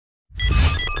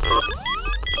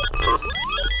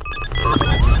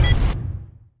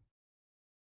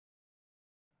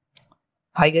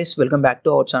Hi guys, welcome back to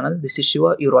our channel. This is Shiva.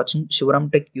 You're watching Shiva Ram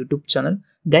Tech YouTube channel.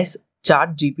 Guys,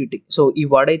 chat GPT. So ఈ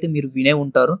word అయితే మీరు వినే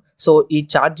ఉంటారు. So ఈ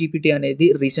chat GPT అనేది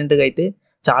రీసెంట్గా అయితే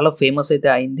చాలా ఫేమస్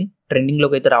అయితే అయింది.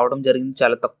 ట్రెండింగ్లోకి అయితే రావడం జరిగింది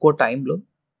చాలా తక్కువ టైంలో.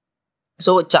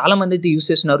 సో చాలా మంది అయితే యూస్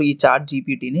చేస్తున్నారు ఈ చాట్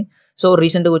జీపీటీని. సో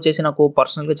రీసెంట్గా వచ్చేసి నాకు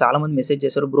పర్సనల్గా చాలా మంది మెసేజ్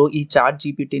చేశారు, బ్రో ఈ చాట్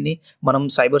జీపీటీని మనం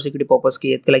సైబర్ సెక్యూరిటీ పర్పస్కి,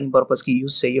 ఎథికల్ పర్పస్కి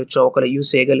యూస్ చేయొచ్చు, ఒకవేళ యూస్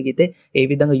చేయగలిగితే ఏ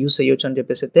విధంగా యూస్ చేయొచ్చు అని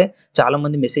చెప్పేసి అయితే చాలా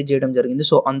మంది మెసేజ్ చేయడం జరిగింది.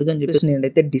 సో అందుకని చెప్పేసి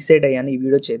నేనైతే డిసైడ్ అయ్యాను ఈ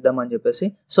వీడియో చేద్దామని చెప్పేసి.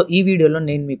 సో ఈ వీడియోలో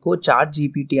నేను మీకు చాట్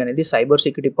జీపీటీ అనేది cyber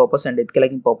security purpose and ethical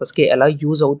పర్పస్కి ఎలా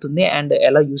యూజ్ అవుతుంది అండ్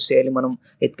ఎలా యూస్ చేయాలి మనం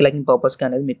ఎథికల్ పర్పస్కి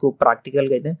అనేది మీకు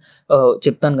ప్రాక్టికల్గా అయితే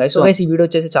చెప్తాను గైస్. సో గైస్ ఈ వీడియో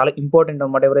వచ్చేసి చాలా ఇంపార్టెంట్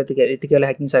అనమాట. ఎవరైతే ethical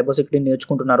hacking, cyber security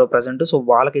నేర్చుకుంటున్నారో present, so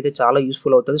వాళ్ళకైతే చాలా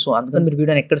యూస్ఫుల్ అవుతుంది. సో అందుకని మీరు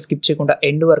వీడియోని ఎక్కడ స్కిప్ చేయకుండా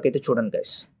ఎండ్ వరకు అయితే చూడండి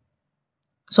గైస్.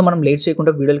 సో మనం లేట్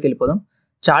చేయకుండా వీడియోకి వెళ్ళిపోదాం.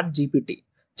 చాట్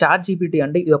జీపీటీ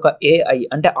అంటే ఇది ఒక ఏఐ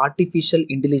అంటే ఆర్టిఫిషియల్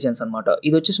ఇంటెలిజెన్స్ అనమాట.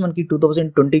 ఇది వచ్చేసి మనకి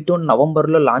 2022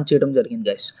 నవంబర్లో లాంచ్ చేయడం జరిగింది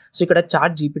గైస్. సో ఇక్కడ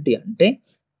చాట్ జీపీటీ అంటే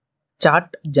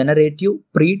chat generative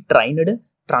pre trained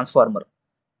transformer.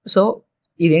 So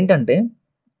ఇదేంటంటే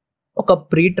ఒక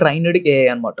ప్రీ ట్రైన్డ్ ఏఐ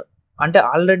అనమాట. అంటే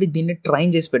ఆల్రెడీ దీన్ని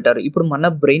ట్రైన్ చేసి పెట్టారు. ఇప్పుడు మన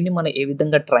బ్రెయిన్ని మనం ఏ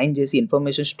విధంగా ట్రైన్ చేసి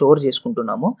ఇన్ఫర్మేషన్ స్టోర్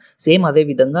చేసుకుంటున్నామో సేమ్ అదే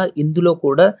విధంగా ఇందులో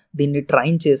కూడా దీన్ని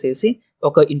ట్రైన్ చేసేసి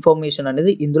ఒక ఇన్ఫర్మేషన్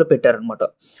అనేది ఇందులో పెట్టారనమాట.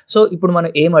 సో ఇప్పుడు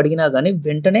మనం ఏం అడిగినా కానీ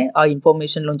వెంటనే ఆ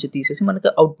ఇన్ఫర్మేషన్ నుంచి తీసేసి మనకి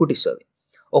అవుట్పుట్ ఇస్తుంది.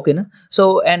 ఓకేనా. సో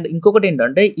అండ్ ఇంకొకటి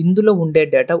ఏంటంటే ఇందులో ఉండే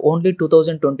డేటా ఓన్లీ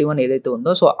 2021 ఏదైతే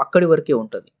ఉందో సో అక్కడి వరకే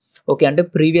ఉంటుంది. ఓకే, అంటే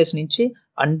ప్రీవియస్ నుంచి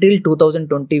అంటిల్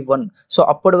 2021. సో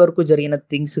అప్పటి వరకు జరిగిన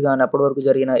థింగ్స్ కానీ అప్పటి వరకు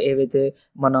జరిగిన ఏవైతే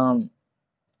మన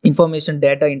ఇన్ఫర్మేషన్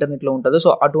డేటా ఇంటర్నెట్లో ఉంటుందో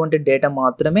సో అటువంటి డేటా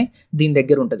మాత్రమే దీని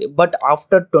దగ్గర ఉంటుంది. బట్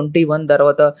ఆఫ్టర్ 21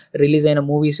 తర్వాత రిలీజ్ అయిన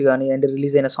మూవీస్ కానీ అండ్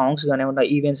రిలీజ్ అయిన సాంగ్స్ కానీ ఏమన్నా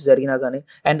ఈవెంట్స్ జరిగినా కానీ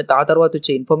అండ్ ఆ తర్వాత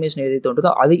వచ్చే ఇన్ఫర్మేషన్ ఏదైతే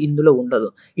ఉంటుందో అది ఇందులో ఉండదు.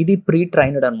 ఇది ప్రీ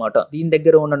ట్రైన్డ్ అనమాట. దీని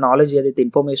దగ్గర ఉన్న నాలెడ్జ్ ఏదైతే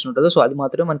ఇన్ఫర్మేషన్ ఉంటుందో సో అది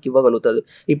మాత్రమే మనకి ఇవ్వగలుగుతుంది.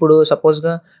 ఇప్పుడు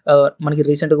సపోజ్గా మనకి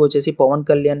రీసెంట్గా వచ్చేసి Pawan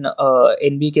Kalyan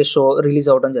NBK show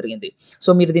release అవ్వడం జరిగింది.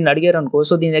 సో మీరు దీన్ని అడిగారు అనుకో,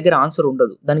 సో దీని దగ్గర ఆన్సర్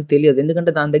ఉండదు, దానికి తెలియదు.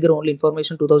 ఎందుకంటే దాని దగ్గర ఓన్లీ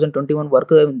ఇన్ఫర్మేషన్ 2021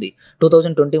 వరకు ఉంది.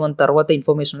 2021 తర్వాత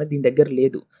ఇన్ఫర్మేషన్ అనేది దీని దగ్గర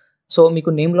లేదు. సో మీకు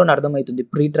నేమ్లోనే అర్థమవుతుంది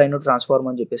ప్రీ ట్రైన్ ట్రాన్స్ఫార్మ్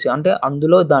అని చెప్పేసి. అంటే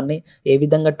అందులో దాన్ని ఏ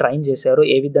విధంగా ట్రైన్ చేశారో,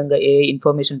 ఏ విధంగా ఏ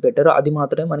ఇన్ఫర్మేషన్ పెట్టారో అది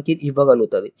మాత్రమే మనకి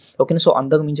ఇవ్వగలుగుతుంది. ఓకేనా. సో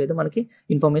అంతకు మించి అయితే మనకి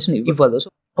ఇన్ఫర్మేషన్ ఇవ్వదు. సో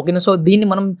ఓకేనా. సో దీన్ని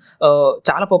మనం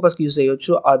చాలా పర్పస్కి యూజ్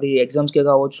చేయొచ్చు. అది ఎగ్జామ్స్కే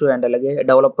కావచ్చు అండ్ అలాగే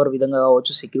డెవలపర్ విధంగా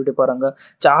కావచ్చు, సెక్యూరిటీ పరంగా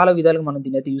చాలా విధాలుగా మనం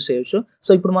దీన్ని అయితే యూజ్ చేయొచ్చు.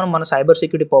 సో ఇప్పుడు మనం మన సైబర్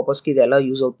సెక్యూరిటీ పర్పస్కి ఇది ఎలా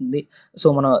యూజ్ అవుతుంది, సో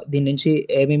మనం దీని నుంచి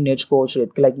ఏమేమి నేర్చుకోవచ్చు,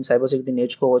 ఎథికల్ హ్యాకింగ్, సైబర్ సెక్యూరిటీ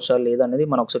నేర్చుకోవచ్చా లేదా అనేది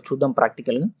మనం ఒకసారి చూద్దాం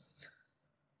ప్రాక్టికల్గా.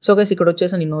 సో గైస్ ఇక్కడ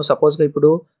వచ్చేసి నేను సపోజ్గా ఇప్పుడు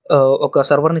ఒక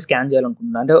సర్వర్ని స్కాన్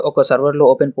చేయాలనుకుంటున్నాను, అంటే ఒక సర్వర్లో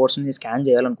ఓపెన్ పోర్ట్స్ని స్కాన్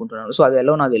చేయాలనుకుంటున్నాను. సో అది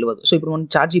ఎలా నాకు తెలియదు. సో ఇప్పుడు మనం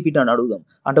చాట్ జీపీటీ అని అడుగుదాం.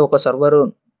 అంటే ఒక సర్వర్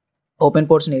ఓపెన్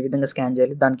పోర్ట్స్ని ఏ విధంగా స్కాన్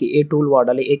చేయాలి, దానికి ఏ టూల్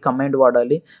వాడాలి, ఏ కమాండ్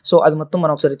వాడాలి, సో అది మొత్తం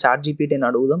మనం ఒకసారి చాట్ జీపీటీని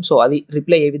అడుగుదాం. సో అది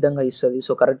రిప్లై ఏ విధంగా ఇస్తుంది,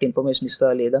 సో కరెక్ట్ ఇన్ఫర్మేషన్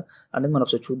ఇస్తుందా లేదా అనేది మనం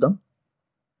ఒకసారి చూద్దాం.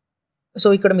 సో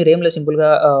ఇక్కడ మీరు ఏం లేదు, సింపుల్గా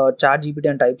చాట్ జీపీటీ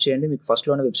అని టైప్ చేయండి. మీకు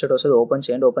ఫస్ట్లోనే వెబ్సైట్ వస్తుంది, ఓపెన్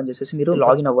చేయండి. ఓపెన్ చేసేసి మీరు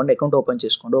లాగిన్ అవ్వండి, అకౌంట్ ఓపెన్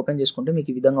చేసుకోండి. ఓపెన్ చేసుకుంటే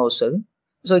మీకు ఈ విధంగా వస్తుంది.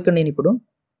 సో ఇక్కడ నేను ఇప్పుడు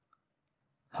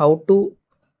how to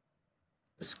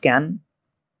scan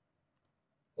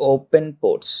open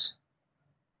ports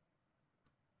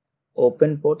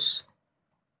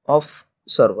of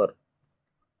server.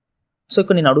 So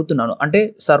ఇక్కడ నేను అడుగుతున్నాను అంటే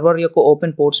సర్వర్ యొక్క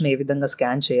ఓపెన్ పోర్ట్స్ని ఏ విధంగా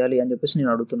స్కాన్ చేయాలి అని చెప్పేసి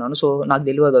నేను అడుగుతున్నాను. సో నాకు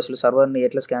తెలియదు అసలు సర్వర్ని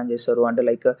ఎట్లా స్కాన్ చేస్తారు, అంటే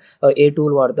లైక్ ఏ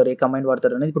టూల్ వాడతారు, ఏ కమాండ్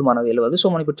వాడతారు అనేది ఇప్పుడు మనకు తెలియదు. సో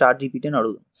మనం ఇప్పుడు చాట్ జీపీటీని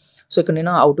అడుగుదాం. సో ఇక్కడ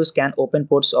నేను how to scan open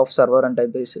ports of server అని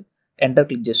టైప్ చేసి ఎంటర్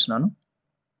క్లిక్ చేస్తున్నాను.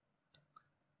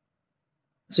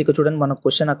 సో ఇక్కడ చూడండి మన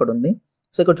క్వశ్చన్ అక్కడ ఉంది.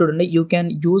 సో ఇక్కడ చూడండి, you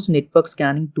can use network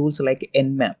scanning tools like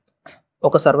Nmap.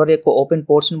 ఒక సర్వర్ యొక్క ఓపెన్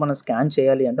పోర్ట్స్ని మనం స్కాన్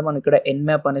చేయాలి అంటే మనం ఇక్కడ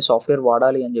ఎన్మ్యాప్ అనే సాఫ్ట్వేర్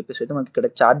వాడాలి అని చెప్పేసి అయితే మనకి ఇక్కడ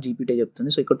చాట్ జీపీటీ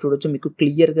చెప్తుంది. సో ఇక్కడ చూడొచ్చు మీకు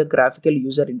క్లియర్గా గ్రాఫికల్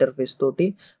యూజర్ ఇంటర్ఫేస్ తోటి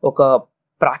ఒక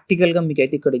ప్రాక్టికల్గా మీకు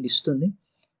అయితే ఇక్కడ ఇది ఇస్తుంది.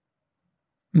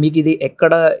 మీకు ఇది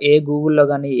ఎక్కడ ఏ గూగుల్లో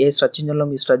కానీ ఏ సెర్చ్ ఇంజిన్లో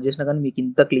మీరు సెర్చ్ చేసినా కానీ మీకు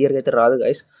ఇంత క్లియర్గా అయితే రాదు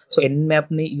గైస్. సో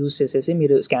ఎన్మ్యాప్ని యూజ్ చేసేసి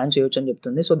మీరు స్కాన్ చేయొచ్చు అని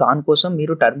చెప్తుంది. సో దానికోసం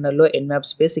మీరు టెర్మినల్లో ఎన్మ్యాప్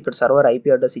స్పేస్ ఇక్కడ సర్వర్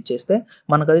ఐపీ అడ్రస్ ఇచ్చేస్తే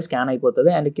మనకు అది స్కాన్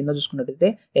అయిపోతుంది. అండ్ కింద చూసుకున్నట్టయితే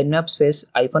Nmap space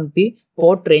 -p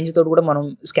port range తోటి కూడా మనం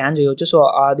స్కాన్ చేయొచ్చు. సో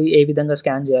అది ఏ విధంగా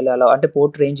స్కాన్ చేయాలి, అలా అంటే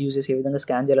పోర్ట్ రేంజ్ యూజ్ చేసి ఏ విధంగా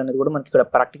స్కాన్ చేయాలనేది కూడా మనకి ఇక్కడ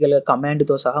ప్రాక్టికల్గా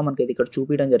కమాండ్తో సహా మనకి ఇది ఇక్కడ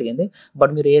చూపించడం జరిగింది.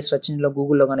 బట్ మీరు ఏ సెర్చ్ ఇంజిన్లో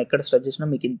గూగుల్లో కానీ ఎక్కడ సెర్చ్ చేసినా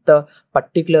మీకు ఇంత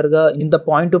పర్టికులర్గా ఇంత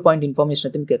పాయింట్ టు పాయింట్ ఇన్ఫర్మేషన్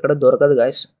అయితే మీకు ఎక్కడ దొరకదు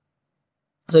గైస్.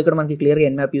 సో ఇక్కడ మనకి క్లియర్గా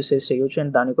ఎన్మ్యాప్ యూస్ చేయొచ్చు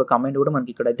అండ్ దాని యొక్క కమాండ్ కూడా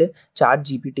మనకి ఇక్కడైతే చాట్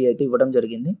జీపీటీ అయితే ఇవ్వడం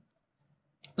జరిగింది.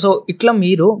 సో ఇట్లా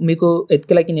మీకు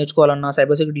ఎథికల్ హ్యాకింగ్ నేర్చుకోవాలన్నా,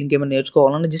 సైబర్ సెక్యూరిటీ ఇంకేమైనా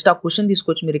నేర్చుకోవాలన్నా జస్ట్ ఆ క్వెషన్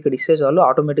తీసుకొచ్చి మీరు ఇక్కడ ఇస్తే చాలు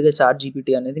ఆటోమేటిక్‌గా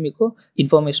చాట్‌జీపీటీ అనేది మీకు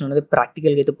ఇన్ఫర్మేషన్ అనేది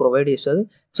ప్రాక్టికల్‌గా అయితే ప్రొవైడ్ చేస్తది.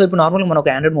 సో ఇప్పుడు నార్మల్‌గా మనం ఒక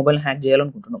ఆండ్రాయిడ్ మొబైల్ హ్యాక్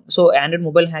చేయాలనుకుంటున్నాం. సో ఆండ్రాయిడ్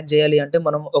మొబైల్ హ్యాక్ చేయాలి అంటే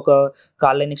మనం ఒక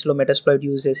కాల్ లైనక్స్‌లో మెటాస్ప్లాయిట్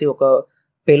యూజ్ చేసి ఒక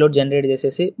పేలోడ్ జనరేట్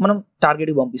చేసేసి మనం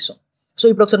టార్గెట్‌కి పంపిస్తాం. సో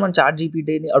ఇప్పుడు ఒకసారి మనం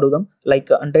చాట్‌జీపీటీని అడుగుదాం.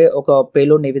 లైక్ అంటే ఒక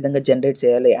పేలోడ్‌ని ఏ విధంగా జనరేట్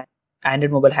చేయాలి?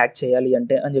 ఆండ్రాయిడ్ మొబైల్ హ్యాక్ చేయాలి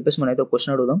అంటే అని చెప్పేసి మనమైతే ఒక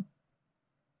క్వెషన్ అడుగుదాం.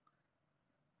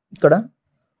 ఇక్కడ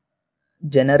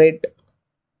generate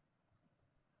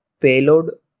payload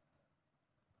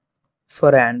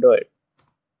for Android.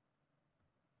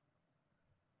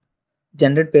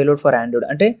 Generate payload for Android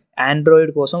అంటే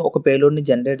ఆండ్రాయిడ్ కోసం ఒక పేలోడ్‌ని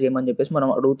జనరేట్ చేయమని చెప్పేసి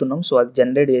మనం అడుగుతున్నాం. సో అది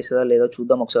జనరేట్ చేస్తదా లేదా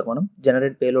చూద్దాం ఒకసారి మనం.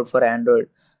 జనరేట్ పేలోడ్ ఫర్ ఆండ్రాయిడ్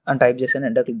అని టైప్ చేశాను.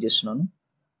 ఎంటర్ క్లిక్ చేస్తున్నాను.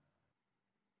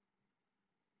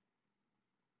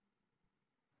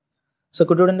 సో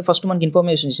ఇక్కడ చూడండి ఫస్ట్ మనకి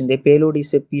ఇన్ఫర్మేషన్ ఇచ్చింది. Payload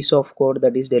is a piece of code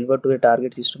that is delivered to A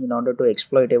target system in order to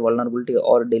exploit A vulnerability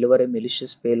or deliver A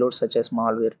malicious payload such as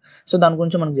malware. So దాని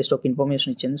గురించి మనకు just ఒక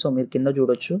information ఇచ్చింది. So మీరు కింద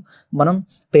చూడొచ్చు. మనం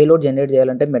payload generate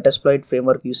చేయాలంటే మెటాస్ప్లాయిట్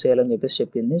ఫ్రేమ్‌వర్క్ యూజ్ చేయాలని చెప్పేసి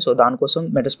చెప్పింది. సో దానికోసం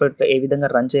మెటాస్ప్లాయిట్ ఏ విధంగా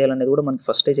రన్ చేయాలనేది కూడా మనకి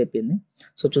ఫస్టే చెప్పింది.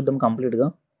 సో చూద్దాం కంప్లీట్‌గా.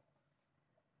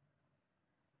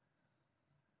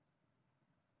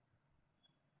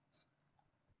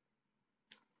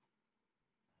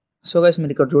 సో గైస్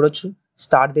మీరు ఇక్కడ చూడొచ్చు.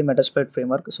 Start the మెటాస్ప్లాయిట్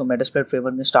framework. So మెటాస్ప్లాయిట్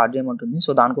ఫ్రేమ్‌వర్క్‌ని start చేయమంటుంది.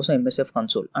 So దానికోసం ఎంఎస్ఎఫ్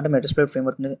కన్సోల్ అంటే మెటాస్ప్లాయిట్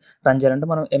ఫ్రేమ్‌వర్క్‌ని రన్ చేయాలంటే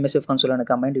మనం ఎంఎస్ఎఫ్ కన్సోల్ అనే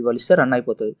కమాండ్ ఇవ్వలిస్తే రన్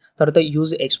అయిపోతది. తర్వాత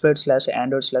యూజ్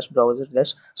exploit/android/browser/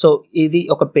 సో ఇది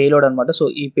ఒక పేలోడ్ అనమాట. సో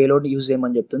ఈ పేలోడ్‌ని యూజ్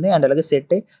చేయమని చెప్తుంది. అండ్ అలాగే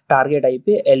సెట్ ఏ target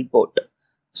IP L port.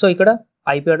 So ఇక్కడ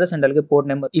ఐపీ అడ్రెస్ అండ్ అలాగే పోర్ట్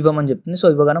నెంబర్ ఇవ్వమని చెప్తుంది. సో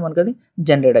ఇవ్వగానే మనకది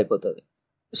జనరేట్ అయిపోతది.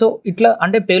 సో ఇట్లా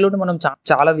అంటే పేలోడ్ మనం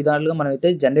చాలా విధాలుగా మనమైతే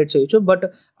జనరేట్ చేయొచ్చు. బట్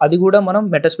అది కూడా మనం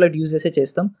మెటాస్ప్లాయిట్ యూజ్ చేసే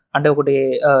చేస్తాం. అంటే ఒకటి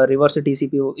రివర్స్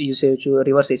టీసీపీ యూజ్ చేయొచ్చు,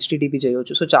 రివర్స్ హెచ్‌టిటిపి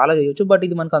చేయొచ్చు. సో చాలా చేయొచ్చు. బట్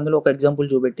ఇది మనకు అందులో ఒక ఎగ్జాంపుల్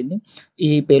చూపెట్టింది.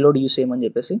 ఈ పేలోడ్ యూజ్ చేయమని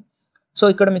చెప్పేసి. సో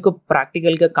ఇక్కడ మీకు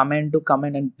ప్రాక్టికల్‌గా command to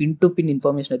command and pin to pin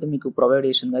information అయితే మీకు ప్రొవైడ్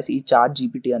చేసింది గైస్ ఈ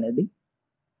చాట్‌జీపీటీ అనేది.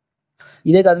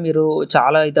 ఇదే కాదు మీరు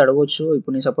చాలా అయితే అడగొచ్చు.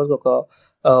 ఇప్పుడు నేను సపోజ్ ఒక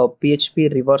పీహెచ్‌పీ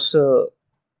రివర్స్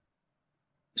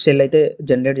షెల్ అయితే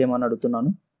జనరేట్ చేయమని అడుగుతున్నాను.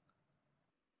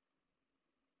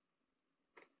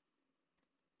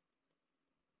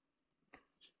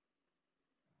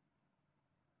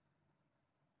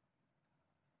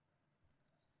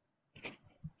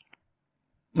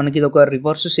 మనకి ఇదొక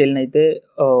రివర్స్ షెల్‌ని అయితే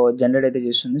జనరేట్ అయితే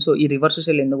చేస్తుంది. సో ఈ రివర్స్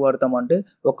షెల్ ఎందుకు వాడతామంటే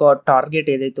ఒక టార్గెట్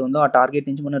ఏదైతే ఉందో ఆ టార్గెట్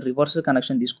నుంచి మనం రివర్స్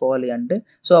కనెక్షన్ తీసుకోవాలి అంటే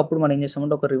సో అప్పుడు మనం ఏం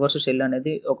చేస్తామంటే ఒక రివర్స్ షెల్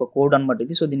అనేది ఒక కోడ్ అనమాట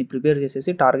ఇది. సో దీన్ని ప్రిపేర్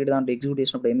చేసేసి టార్గెట్ దాంట్లో ఎగ్జిక్యూట్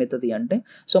చేసినప్పుడు ఏమైతది అంటే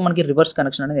సో మనకి రివర్స్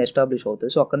కనెక్షన్ అనేది ఎస్టాబ్లిష్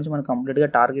అవుతది. సో అక్కడి నుంచి మనం కంప్లీట్‌గా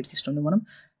టార్గెట్ సిస్టమ్‌ని మనం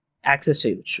యాక్సెస్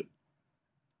చేయొచ్చు.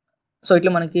 సో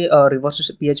ఇట్లా మనకి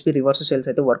పీహెచ్‌పీ రివర్స్ షెల్స్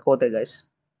అయితే వర్క్ అవుతాయి గైస్.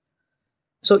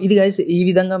 సో ఇది గైస్ ఈ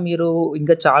విధంగా మీరు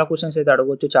ఇంకా చాలా క్వెషన్స్ అయితే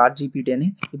అడగొచ్చు చాట్‌జీపీటీ అని.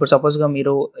 ఇప్పుడు సపోజ్‌గా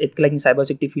మీరు ఎథికల్ హ్యాకింగ్ సైబర్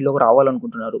సెక్యూరిటీ ఫీల్డ్‌లోకి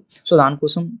రావాలనుకుంటున్నారు. సో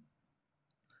దానికోసం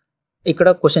ఇక్కడ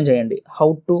క్వెషన్ చేయండి. How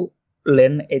to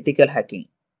learn ethical hacking?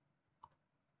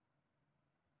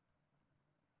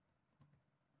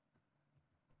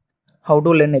 How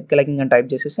to learn ethical hacking అని టైప్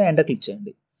చేసేసి ఎంటర్ క్లిక్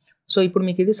చేయండి. సో ఇప్పుడు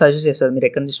మీకు ఇది సజెస్ట్ చేస్తది. మీరు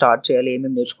ఎక్కడి నుంచి స్టార్ట్ చేయాలి,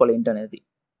 ఏమేమి నేర్చుకోవాలి ఏంటనేది.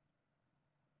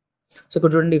 సో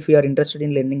ఇక్కడ చూడండి if you are interested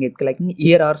in learning ethical hacking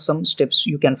here are some steps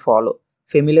you can follow.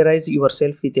 Familiarize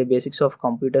yourself with the basics of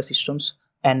computer systems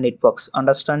and networks.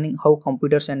 Understanding how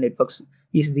computers and networks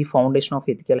is the foundation of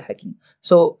ethical hacking.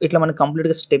 So ఇట్లా మనకి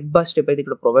కంప్లీట్‌గా step by step అయితే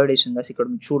ఇక్కడ provide చేసింది guys. ఇక్కడ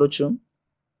మీరు చూడొచ్చు.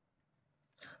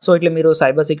 So ఇట్లా మీరు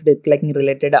cyber security ethical hacking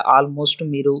related almost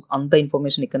మీరు అంత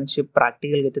ఇన్ఫర్మేషన్ ఇక్కడ నుంచి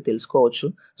ప్రాక్టికల్‌గా అయితే తెలుసుకోవచ్చు.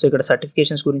 సో ఇక్కడ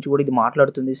సర్టిఫికేషన్స్ గురించి కూడా ఇది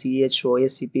మాట్లాడుతుంది.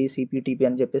 CHOSCP, CPTP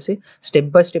అని చెప్పేసి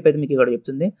స్టెప్ బై స్టెప్ అయితే మీకు ఇక్కడ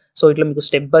చెప్తుంది. సో ఇట్లా మీకు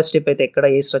స్టెప్ బై స్టెప్ అయితే ఎక్కడ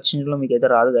ఏ సెర్చ్ ఇంజిన్‌లో మీకైతే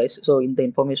రాదు గైస్. సో ఇంత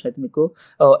ఇన్ఫర్మేషన్ అయితే మీకు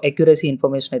అక్యురసీ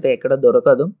ఇన్ఫర్మేషన్ అయితే ఎక్కడ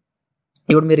దొరకదు.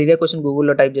 ఇప్పుడు మీరు ఇదే క్వెషన్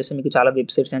గూగుల్‌లో టైప్ చేస్తే మీకు చాలా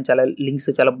వెబ్‌సైట్స్ అండ్ చాలా లింక్స్,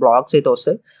 చాలా బ్లాగ్స్ అయితే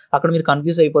వస్తాయి. అక్కడ మీరు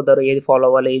కన్‌ఫ్యూజ్ అయిపోతారు. ఏది ఫాలో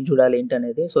అవ్వాలి, ఏది చూడాలి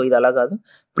ఏంటనేది. సో ఇది అలా కాదు.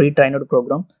 Pre trained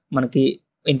programme. మనకి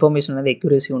ఇన్ఫర్మేషన్ అనేది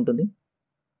అక్యురసీ ఉంటుంది.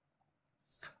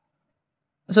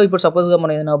 సో ఇప్పుడు సపోజ్‌గా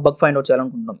మనం ఏదైనా బగ్ ఫైండ్ ఔట్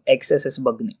చేయాలనుకుంటున్నాం. XSS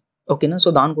బగ్‌ని. ఓకేనా?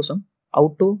 సో దానికోసం how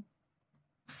to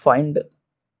find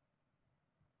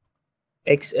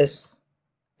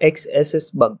XSS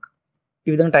bug. ఈ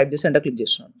విధంగా టైప్ చేసి ఎంటర్ క్లిక్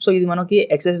చేస్తున్నాను. సో ఇది మనకి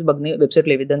XSS బగ్‌ని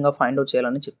వెబ్‌సైట్‌లో ఏ విధంగా ఫైండ్ ఔట్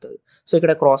చేయాలని చెప్తది. సో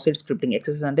ఇక్కడ క్రాస్ సైట్ స్క్రిప్టింగ్.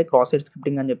 XSS అంటే క్రాస్ సైట్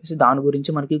స్క్రిప్టింగ్ అని చెప్పేసి దాని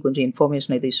గురించి మనకి కొంచెం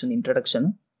ఇన్ఫర్మేషన్ అయితే ఇస్తుంది ఇంట్రడక్షన్.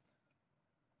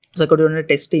 సో ఇక్కడ చూడండి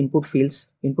test input fields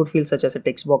such as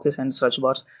text boxes and search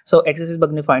bars. So XSS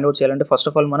బగ్‌ని find out చేయాలంటే ఫస్ట్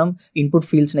ఆఫ్ ఆల్ మనం ఇన్పుట్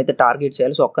ఫీల్డ్స్‌ని అయితే టార్గెట్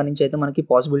చేయాలి. సో అక్కడి నుంచి అయితే మనకి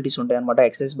పాసిబిలిటీస్ ఉంటాయన్నమాట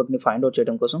XSS బగ్‌ని ఫైండ్ ఔట్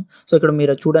చేయడం కోసం. సో ఇక్కడ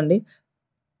మీరు చూడండి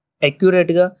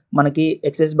అక్యురేట్‌గా మనకి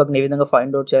XSS బగ్‌ని ఏ విధంగా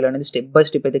ఫైండ్ ఔట్ చేయాలనేది స్టెప్ బై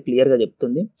స్టెప్ అయితే క్లియర్‌గా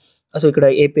చెప్తుంది. సో ఇక్కడ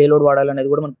ఏ పేలోడ్ వాడాలనేది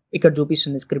కూడా మనకి ఇక్కడ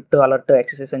చూపిస్తుంది. స్క్రిప్ట్ అలర్ట్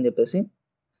XSS అని చెప్పేసి.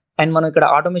 అండ్ మనం ఇక్కడ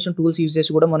ఆటోమేషన్ టూల్స్ యూజ్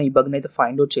చేసి కూడా మనం ఈ బగ్ని అయితే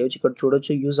ఫైండ్ అవుట్ చేయొచ్చు. ఇక్కడ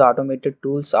చూడొచ్చు యూజ్ ఆటోమేటెడ్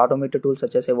టూల్స్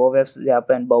వచ్చేసి ఓవెఫ్స్ app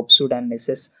and బౌబ్సూడ్ and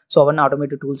Nessus. So అవన్నీ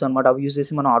ఆటోమేటెడ్ టూల్స్ అనమాట. అవి యూజ్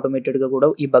చేసి మనం ఆటోమేటెడ్గా కూడా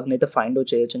ఈ బగ్ని అయితే ఫైండ్ అవుట్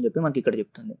చేయొచ్చు అని చెప్పి మనకి ఇక్కడ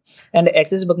చెప్తుంది. అండ్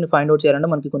ఎక్సెస్ బగ్ని ఫైండ్ అవుట్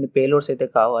చేయాలంటే మనకి కొన్ని పేలోడ్స్ అయితే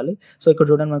కావాలి. సో ఇక్కడ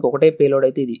చూడండి మనకి ఒకటే పేలోడ్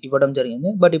అయితే ఇది ఇవ్వడం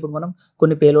జరిగింది. బట్ ఇప్పుడు మనం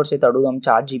కొన్ని పేలోడ్స్ అయితే అడుగుదాం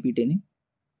chat జీపీటీని.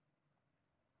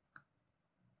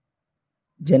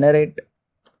 Generate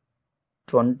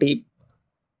 20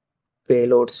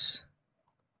 payloads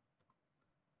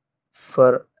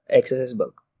for XSS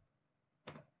bug.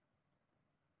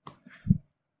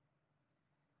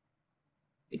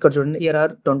 ఇక్కడ చూడండి here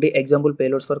are 20 example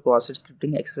payloads for cross-site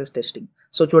scripting XSS testing.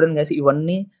 So చూడండి గైస్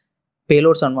ఇవన్నీ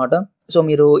పేలోడ్స్ అనమాట. సో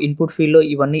మీరు ఇన్పుట్ ఫీల్డ్లో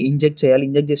ఇవన్నీ ఇంజెక్ట్ చేయాలి.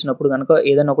 ఇంజెక్ట్ చేసినప్పుడు కనుక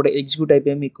ఏదైనా ఒకటి ఎగ్జిక్యూట్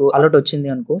అయిపోయి మీకు అలర్ట్ వచ్చింది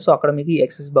అనుకో, సో అక్కడ మీకు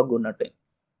XSS బగ్ ఉన్నట్టే.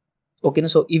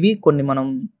 ఓకేనా. సో ఇవి కొన్ని మనం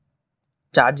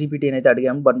చాట్ జీపీటీని అయితే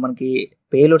అడిగాము. బట్ మనకి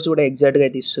పేలోడ్స్ కూడా ఎగ్జాక్ట్గా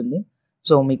అయితే ఇస్తుంది.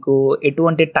 సో మీకు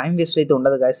ఎటువంటి టైం వేస్ట్ అయితే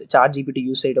ఉండదు గైస్ చాట్ జీపీటీ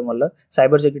యూస్ చేయడం వల్ల.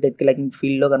 సైబర్ సెక్యూరిటీ ఎథికల్ హ్యాకింగ్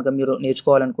ఫీల్డ్లో కనుక మీరు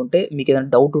నేర్చుకోవాలనుకుంటే, మీకు ఏదైనా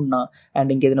డౌట్ ఉన్నా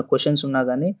అండ్ ఇంకేదైనా క్వశ్చన్స్ ఉన్నా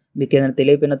కానీ, మీకు ఏదైనా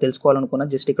తెలియకపోయినా తెలుసుకోవాలనుకున్నా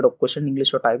జస్ట్ ఇక్కడ ఒక క్వశ్చన్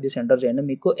ఇంగ్లీష్లో టైప్ చేసి ఎంటర్ చేయండి.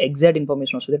 మీకు ఎగ్జాక్ట్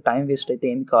ఇన్ఫర్మేషన్ వస్తుంది. టైం వేస్ట్ అయితే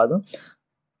ఏమి కాదు.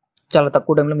 చాలా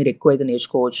తక్కువ టైంలో మీరు ఎక్కువ అయితే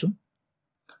నేర్చుకోవచ్చు.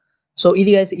 సో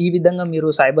ఇది గైస్ ఈ విధంగా మీరు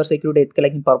సైబర్ సెక్యూరిటీ ఎథికల్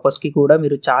హ్యాకింగ్ పర్పస్కి కూడా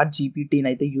మీరు చాట్ జీపీటీని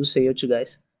అయితే యూస్ చేయొచ్చు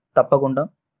గైస్ తప్పకుండా.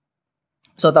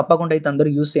 సో తప్పకుండా అయితే అందరూ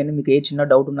యూస్ చేయండి. మీకు ఏ చిన్న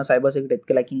డౌట్ ఉన్న సైబర్ సెక్యూరిటీ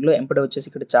ఎథికల్ హ్యాకింగ్లో ఎంపడే వచ్చేసి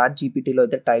ఇక్కడ చాట్ జీపీటీలో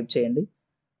అయితే టైప్ చేయండి.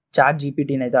 చాట్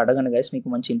జీపీటీని అయితే అడగండి గైస్, మీకు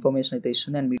మంచి ఇన్ఫర్మేషన్ అయితే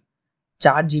ఇస్తుంది. అండ్ మీరు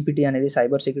చాట్ జీపీటీ అనేది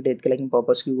సైబర్ సెక్యూరిటీ ఎథికల్ హ్యాకింగ్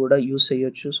పర్పస్కి కూడా యూస్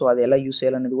చేయొచ్చు. సో అది ఎలా యూస్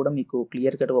చేయాలనేది కూడా మీకు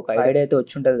క్లియర్ కట్ ఒక ఐడియా అయితే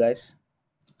వచ్చి ఉంటుంది గైస్.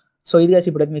 సో ఇది గైస్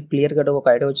ఇప్పుడైతే మీకు క్లియర్ కట్ ఒక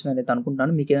ఐడియా వచ్చిందని అయితే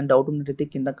అనుకుంటున్నాను. మీకు ఏదైనా డౌట్ ఉన్నట్టయితే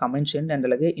కింద కామెంట్ చేయండి అండ్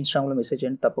అలాగే ఇన్స్టాగ్రామ్లో మెసేజ్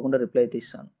చేయండి. తప్పకుండా రిప్లై అయితే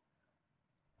ఇస్తాను.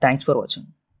 Thanks for watching.